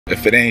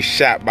If it ain't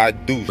shot by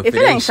Deuce. If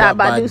it ain't shot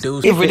by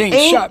Deuce. If it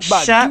ain't shot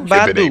by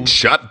If it ain't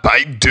shot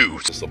by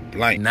Deuce. It's a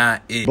blank.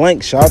 Not it.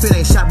 Blank shot. If it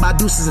ain't shot by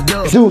Deuce, it's a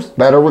dub. Deuce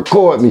better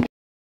record me.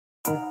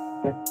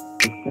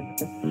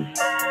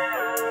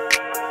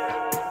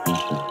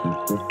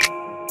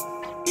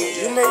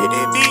 You made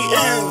it be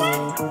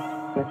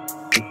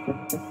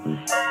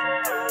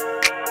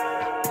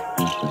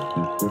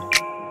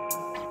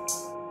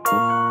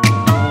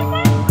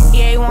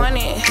Yeah, he want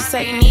it,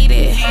 said he need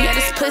it. Yeah,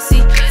 this pussy,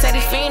 said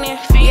he fiendin'.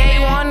 Yeah, he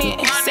want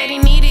it, said he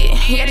need it.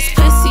 Yeah, this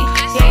pussy,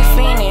 yeah, he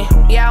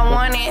fiendin'. Yeah, I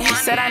want it,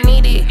 said I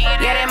need it.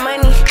 Yeah, that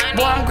money,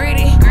 boy, I'm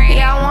greedy.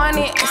 Yeah, I want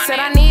it, said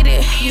I need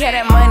it. Yeah,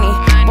 that money,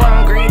 boy,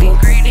 I'm greedy.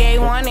 Yeah, he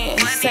want it,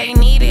 said he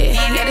need it.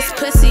 Yeah, this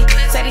pussy,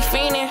 said he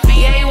fiendin'.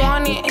 Yeah, he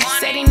want it,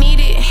 said he need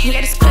it.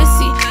 Yeah, this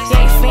pussy,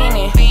 yeah, he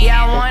fiendin'.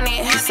 Yeah, I want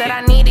it, said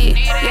I need it.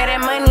 Yeah,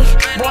 that money,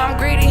 boy, I'm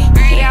greedy.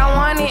 Yeah, I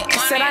want it,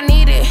 said I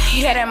need it.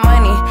 Yeah, that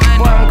money,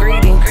 boy, I'm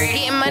greedy.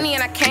 Getting money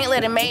and I can't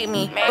let it make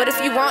me. But if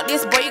you want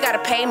this, boy, you gotta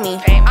pay me.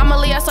 I'm a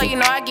Leo, so you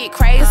know I get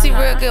crazy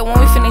real good. When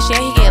we finish,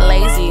 yeah, he get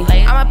lazy.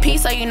 I'm a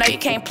piece, so you know you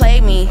can't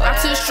play me. I'm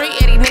too street,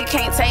 yeah, these niggas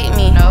can't take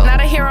me. Not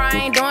a hero, I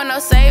ain't doing no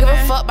saving. Give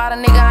a fuck about a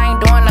nigga, I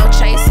ain't doing no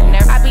chasing.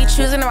 I be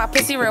choosing and my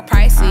pussy real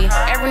pricey.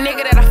 Every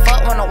nigga that I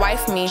fuck wanna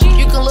wife me.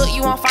 You can look,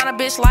 you won't find a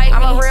bitch like me.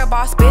 I'm a real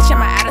boss bitch and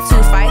my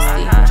attitude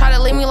feisty. Try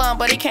to leave me alone,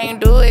 but he can't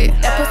do it.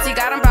 That pussy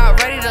got him about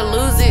ready to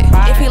lose it.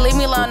 If he leave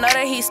me alone, know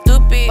that he's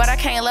stupid. But I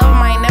can't love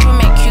him, I ain't never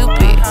met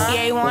Cupid.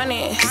 Yeah, he want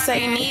it, say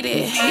he need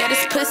it. Yeah,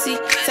 this pussy,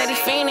 said he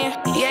fiendin'.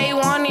 Yeah, he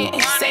want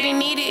it, said he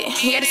need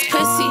it. Yeah, this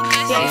pussy,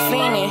 yeah, he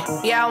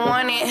fiendin'. Yeah, I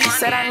want it,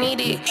 said I need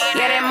it.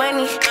 Yeah, that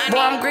money, boy,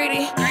 I'm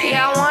greedy.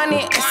 Yeah, I want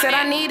it, said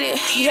I need it.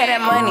 Yeah,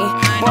 that money,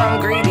 boy, I'm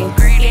greedy.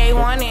 Yeah, he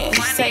want it,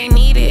 say he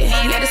need it.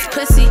 Yeah, this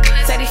pussy,